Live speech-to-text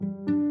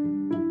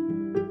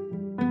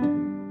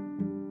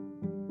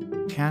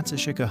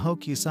Katsushika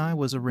Hokusai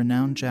was a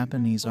renowned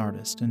Japanese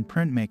artist and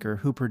printmaker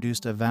who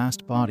produced a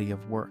vast body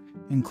of work,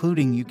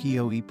 including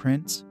ukiyo-e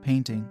prints,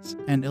 paintings,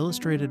 and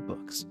illustrated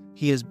books.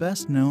 He is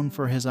best known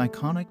for his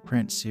iconic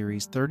print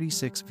series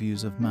 36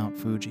 Views of Mount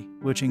Fuji,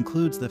 which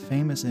includes the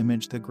famous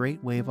image The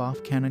Great Wave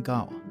off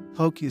Kanagawa.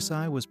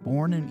 Hokusai was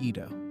born in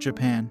Edo,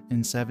 Japan, in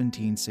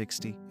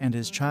 1760, and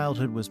his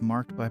childhood was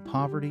marked by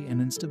poverty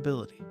and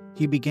instability.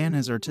 He began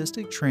his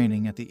artistic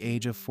training at the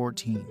age of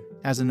 14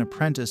 as an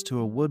apprentice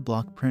to a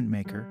woodblock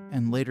printmaker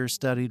and later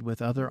studied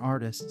with other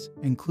artists,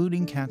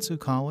 including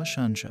Katsukawa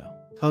Shunsho.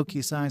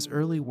 Hokusai's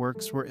early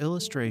works were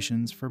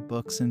illustrations for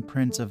books and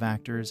prints of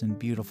actors and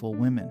beautiful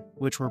women,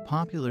 which were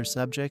popular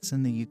subjects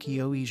in the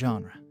ukiyo-e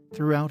genre.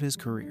 Throughout his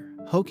career,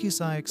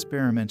 Hokusai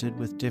experimented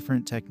with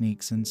different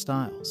techniques and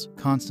styles,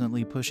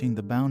 constantly pushing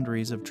the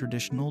boundaries of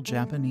traditional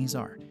Japanese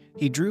art.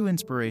 He drew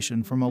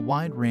inspiration from a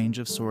wide range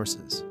of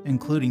sources,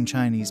 including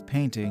Chinese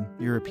painting,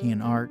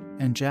 European art,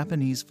 and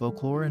Japanese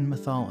folklore and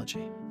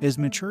mythology. His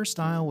mature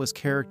style was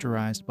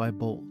characterized by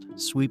bold,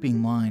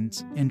 sweeping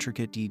lines,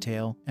 intricate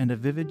detail, and a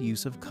vivid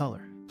use of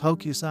color.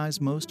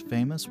 Hokusai's most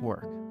famous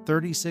work,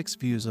 36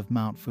 Views of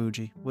Mount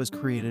Fuji, was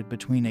created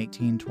between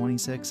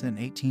 1826 and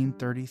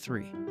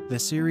 1833. The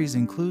series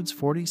includes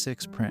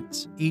 46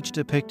 prints, each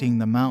depicting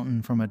the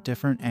mountain from a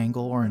different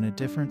angle or in a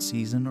different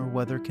season or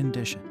weather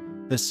condition.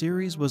 The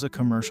series was a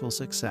commercial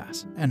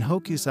success, and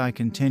Hokusai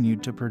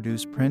continued to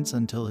produce prints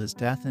until his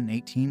death in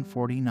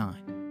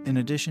 1849. In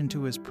addition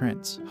to his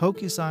prints,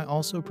 Hokusai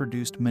also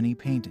produced many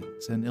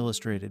paintings and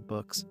illustrated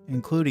books,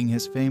 including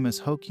his famous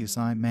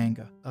Hokusai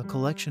manga, a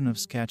collection of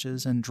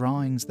sketches and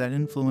drawings that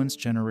influenced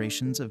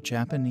generations of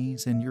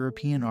Japanese and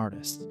European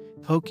artists.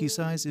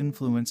 Hokusai's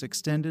influence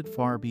extended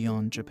far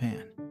beyond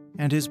Japan,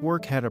 and his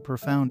work had a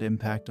profound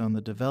impact on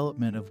the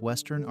development of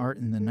Western art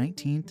in the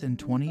 19th and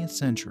 20th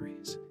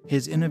centuries.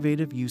 His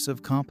innovative use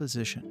of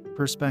composition,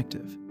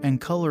 perspective,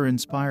 and color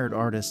inspired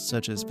artists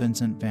such as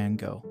Vincent van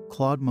Gogh,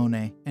 Claude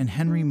Monet, and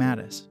Henri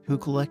Matisse, who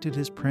collected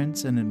his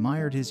prints and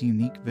admired his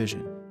unique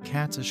vision.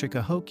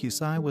 Katsushika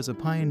Hokusai was a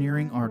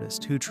pioneering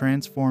artist who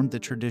transformed the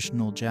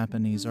traditional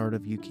Japanese art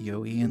of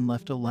ukiyo-e and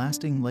left a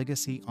lasting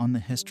legacy on the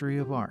history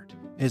of art.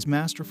 His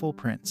masterful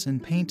prints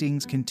and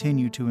paintings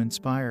continue to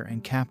inspire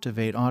and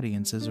captivate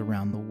audiences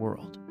around the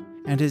world,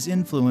 and his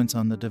influence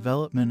on the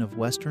development of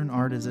Western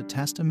art is a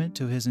testament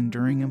to his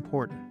enduring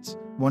importance.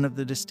 One of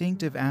the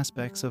distinctive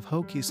aspects of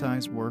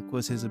Hokusai's work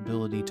was his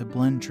ability to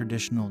blend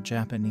traditional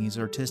Japanese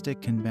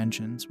artistic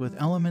conventions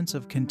with elements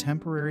of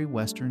contemporary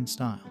Western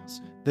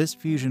styles. This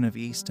fusion of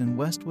East and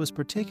West was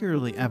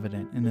particularly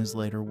evident in his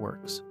later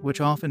works,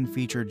 which often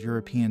featured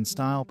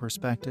European-style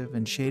perspective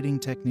and shading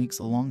techniques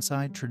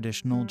alongside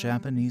traditional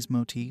Japanese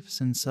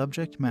motifs and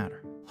subject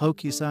matter.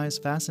 Hokusai's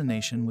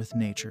fascination with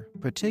nature,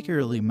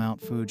 particularly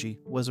Mount Fuji,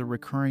 was a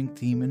recurring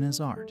theme in his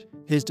art.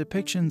 His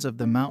depictions of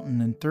the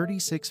mountain in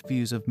 36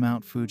 Views of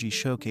Mount Fuji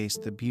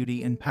showcased the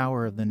beauty and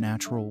power of the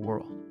natural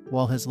world,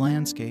 while his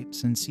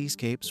landscapes and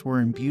seascapes were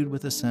imbued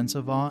with a sense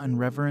of awe and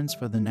reverence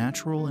for the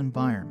natural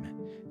environment.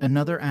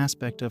 Another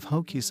aspect of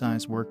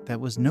Hokusai's work that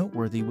was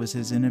noteworthy was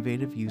his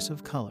innovative use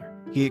of color.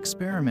 He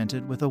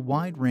experimented with a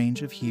wide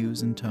range of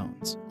hues and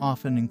tones,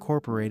 often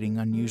incorporating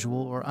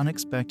unusual or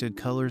unexpected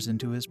colors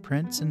into his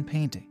prints and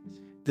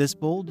paintings. This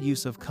bold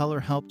use of color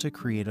helped to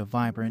create a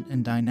vibrant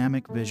and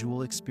dynamic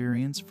visual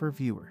experience for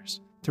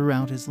viewers.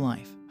 Throughout his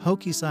life,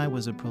 Hokusai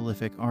was a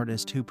prolific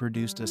artist who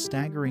produced a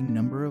staggering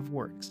number of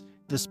works.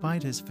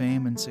 Despite his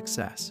fame and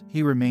success,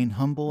 he remained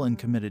humble and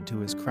committed to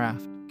his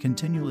craft,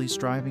 continually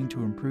striving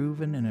to improve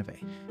and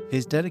innovate.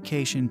 His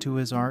dedication to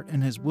his art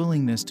and his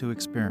willingness to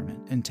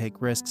experiment and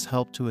take risks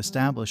helped to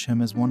establish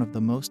him as one of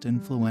the most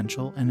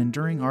influential and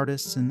enduring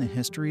artists in the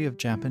history of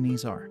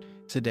Japanese art.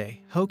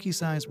 Today,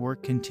 Hokusai's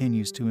work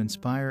continues to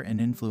inspire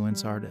and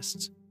influence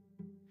artists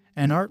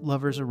and art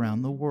lovers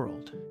around the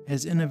world.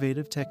 His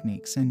innovative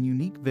techniques and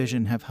unique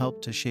vision have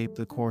helped to shape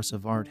the course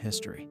of art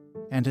history,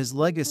 and his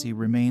legacy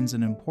remains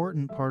an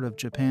important part of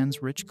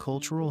Japan's rich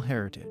cultural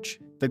heritage.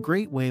 The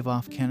Great Wave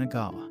off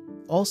Kanagawa,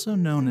 also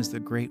known as the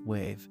Great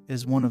Wave,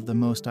 is one of the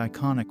most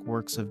iconic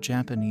works of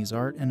Japanese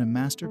art and a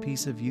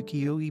masterpiece of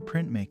ukiyo-e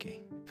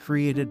printmaking.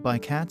 Created by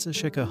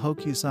Katsushika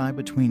Hokusai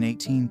between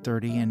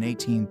 1830 and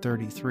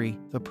 1833,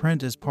 the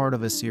print is part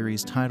of a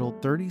series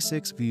titled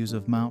 36 Views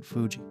of Mount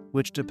Fuji,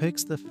 which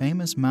depicts the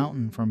famous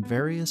mountain from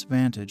various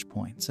vantage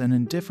points and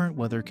in different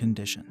weather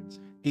conditions.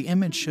 The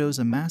image shows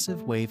a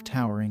massive wave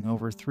towering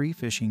over 3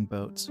 fishing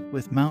boats,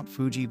 with Mount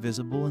Fuji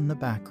visible in the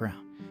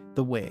background.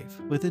 The wave,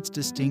 with its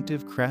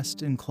distinctive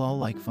crest and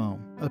claw-like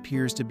foam,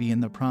 appears to be in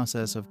the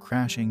process of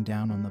crashing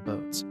down on the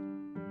boats,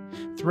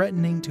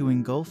 threatening to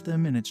engulf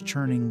them in its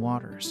churning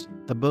waters.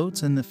 The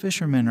boats and the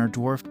fishermen are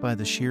dwarfed by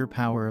the sheer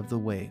power of the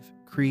wave,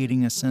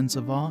 creating a sense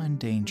of awe and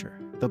danger.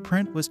 The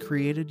print was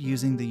created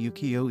using the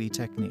ukiyo-e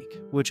technique,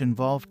 which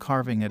involved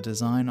carving a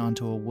design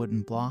onto a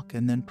wooden block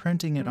and then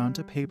printing it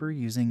onto paper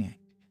using ink.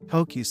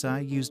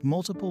 Hokusai used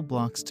multiple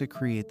blocks to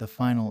create the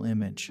final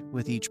image,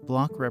 with each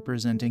block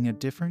representing a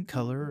different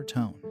color or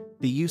tone.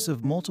 The use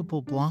of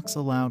multiple blocks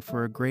allowed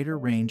for a greater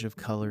range of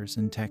colors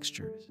and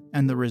textures,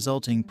 and the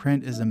resulting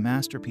print is a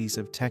masterpiece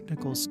of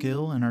technical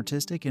skill and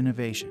artistic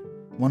innovation.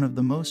 One of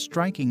the most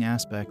striking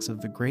aspects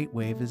of the Great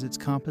Wave is its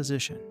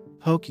composition.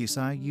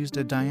 Hokusai used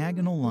a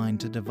diagonal line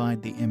to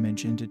divide the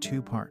image into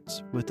two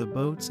parts, with the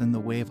boats and the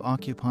wave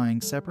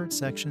occupying separate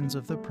sections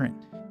of the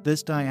print.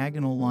 This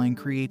diagonal line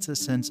creates a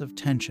sense of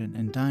tension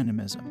and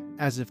dynamism,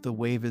 as if the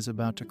wave is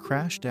about to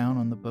crash down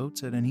on the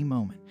boats at any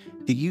moment.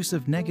 The use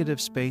of negative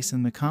space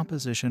in the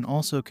composition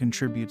also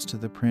contributes to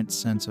the print's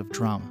sense of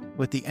drama,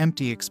 with the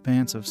empty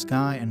expanse of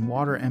sky and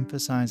water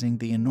emphasizing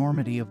the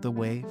enormity of the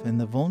wave and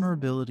the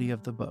vulnerability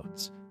of the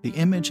boats. The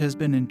image has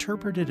been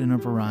interpreted in a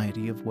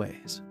variety of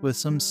ways, with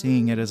some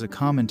seeing it as a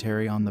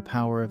commentary on the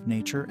power of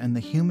nature and the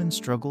human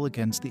struggle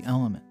against the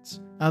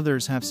elements.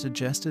 Others have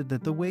suggested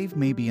that the wave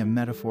may be a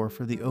metaphor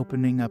for the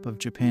opening up of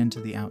Japan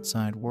to the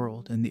outside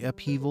world and the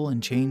upheaval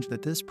and change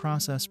that this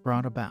process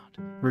brought about.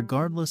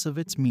 Regardless of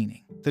its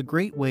meaning, the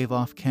Great Wave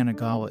off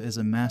Kanagawa is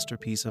a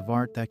masterpiece of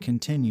art that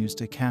continues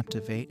to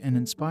captivate and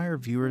inspire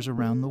viewers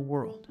around the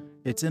world.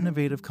 Its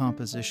innovative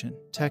composition,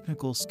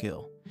 technical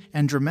skill,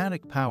 and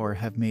dramatic power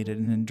have made it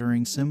an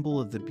enduring symbol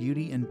of the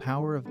beauty and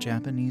power of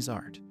Japanese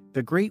art.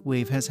 The Great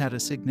Wave has had a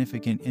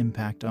significant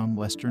impact on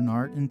Western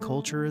art and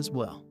culture as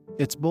well.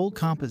 Its bold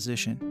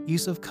composition,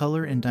 use of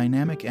color, and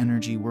dynamic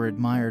energy were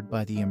admired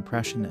by the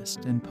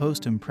Impressionist and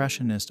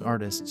Post-Impressionist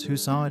artists who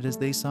saw it as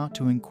they sought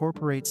to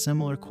incorporate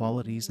similar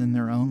qualities in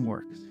their own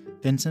works.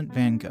 Vincent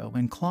van Gogh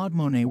and Claude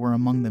Monet were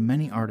among the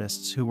many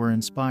artists who were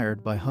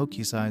inspired by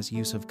Hokusai's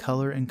use of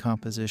color and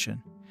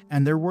composition,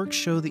 and their works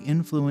show the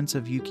influence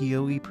of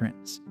ukiyo-e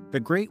prints. The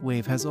Great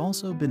Wave has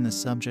also been the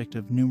subject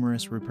of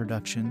numerous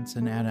reproductions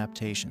and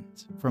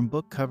adaptations, from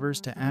book covers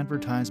to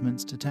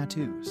advertisements to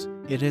tattoos.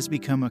 It has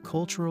become a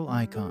cultural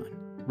icon,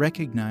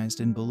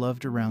 recognized and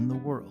beloved around the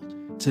world.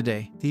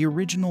 Today, the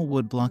original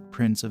woodblock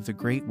prints of the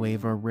Great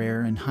Wave are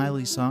rare and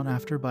highly sought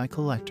after by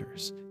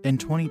collectors. In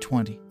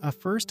 2020, a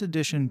first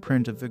edition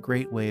print of the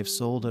Great Wave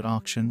sold at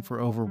auction for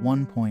over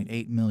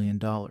 $1.8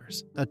 million,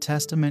 a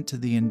testament to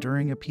the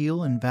enduring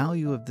appeal and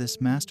value of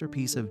this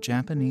masterpiece of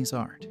Japanese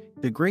art.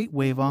 The Great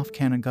Wave off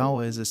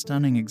Kanagawa is a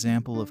stunning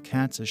example of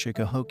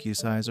Katsushika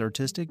Hokusai's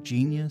artistic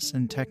genius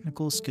and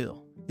technical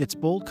skill. Its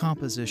bold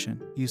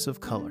composition, use of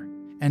color,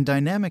 and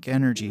dynamic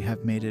energy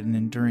have made it an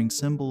enduring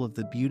symbol of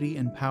the beauty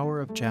and power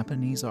of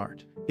Japanese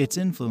art. Its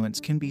influence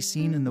can be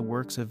seen in the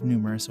works of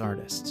numerous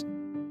artists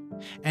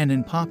and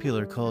in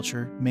popular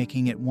culture,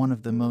 making it one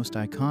of the most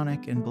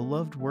iconic and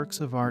beloved works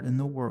of art in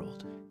the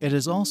world. It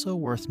is also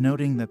worth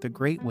noting that the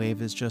Great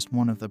Wave is just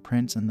one of the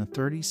prints in the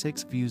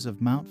 36 Views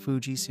of Mount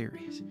Fuji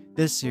series.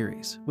 This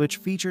series, which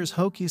features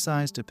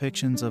Hokusai's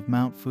depictions of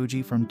Mount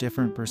Fuji from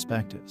different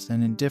perspectives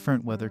and in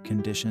different weather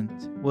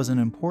conditions, was an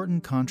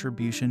important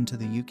contribution to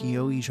the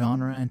ukiyo-e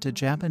genre and to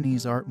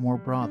Japanese art more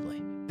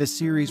broadly. The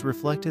series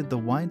reflected the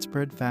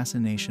widespread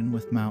fascination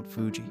with Mount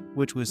Fuji,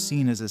 which was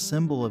seen as a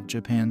symbol of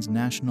Japan's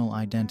national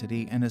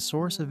identity and a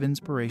source of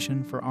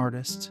inspiration for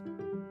artists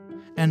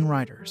and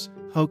writers.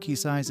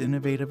 Hokusai's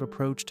innovative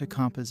approach to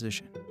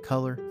composition,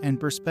 color, and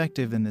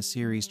perspective in the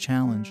series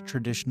challenged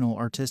traditional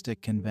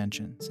artistic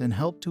conventions and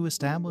helped to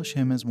establish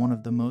him as one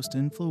of the most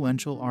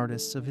influential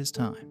artists of his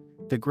time.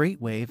 The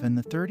Great Wave and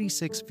the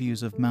 36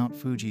 Views of Mount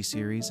Fuji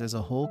series as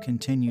a whole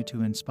continue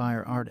to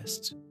inspire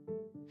artists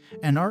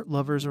and art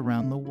lovers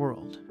around the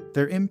world.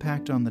 Their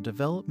impact on the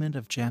development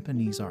of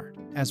Japanese art,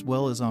 as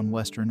well as on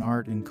Western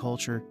art and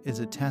culture, is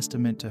a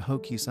testament to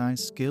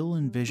Hokusai's skill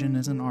and vision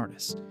as an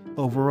artist.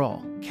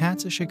 Overall,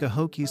 Katsushika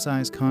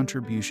Hokusai's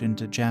contribution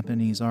to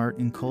Japanese art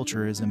and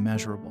culture is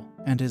immeasurable,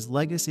 and his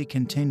legacy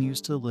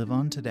continues to live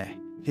on today.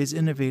 His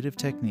innovative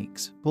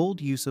techniques, bold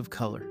use of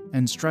color,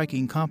 and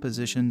striking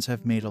compositions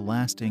have made a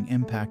lasting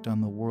impact on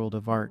the world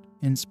of art,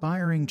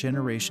 inspiring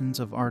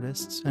generations of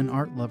artists and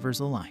art lovers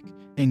alike.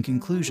 In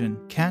conclusion,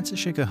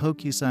 Katsushika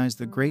Hokusai's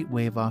The Great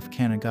Wave off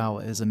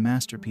Kanagawa is a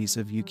masterpiece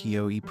of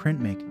ukiyo-e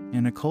printmaking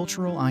and a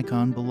cultural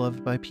icon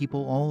beloved by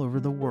people all over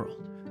the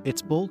world.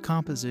 Its bold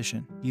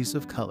composition, use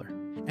of color,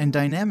 and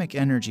dynamic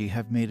energy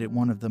have made it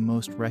one of the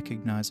most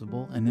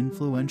recognizable and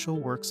influential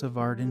works of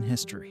art in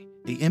history.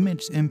 The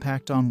image's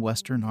impact on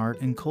Western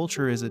art and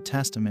culture is a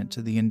testament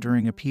to the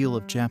enduring appeal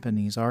of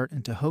Japanese art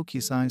and to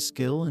Hokusai's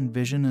skill and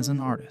vision as an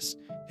artist.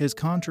 His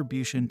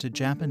contribution to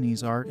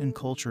Japanese art and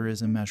culture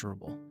is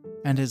immeasurable,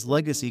 and his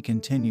legacy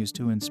continues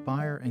to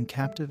inspire and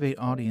captivate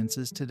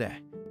audiences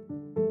today.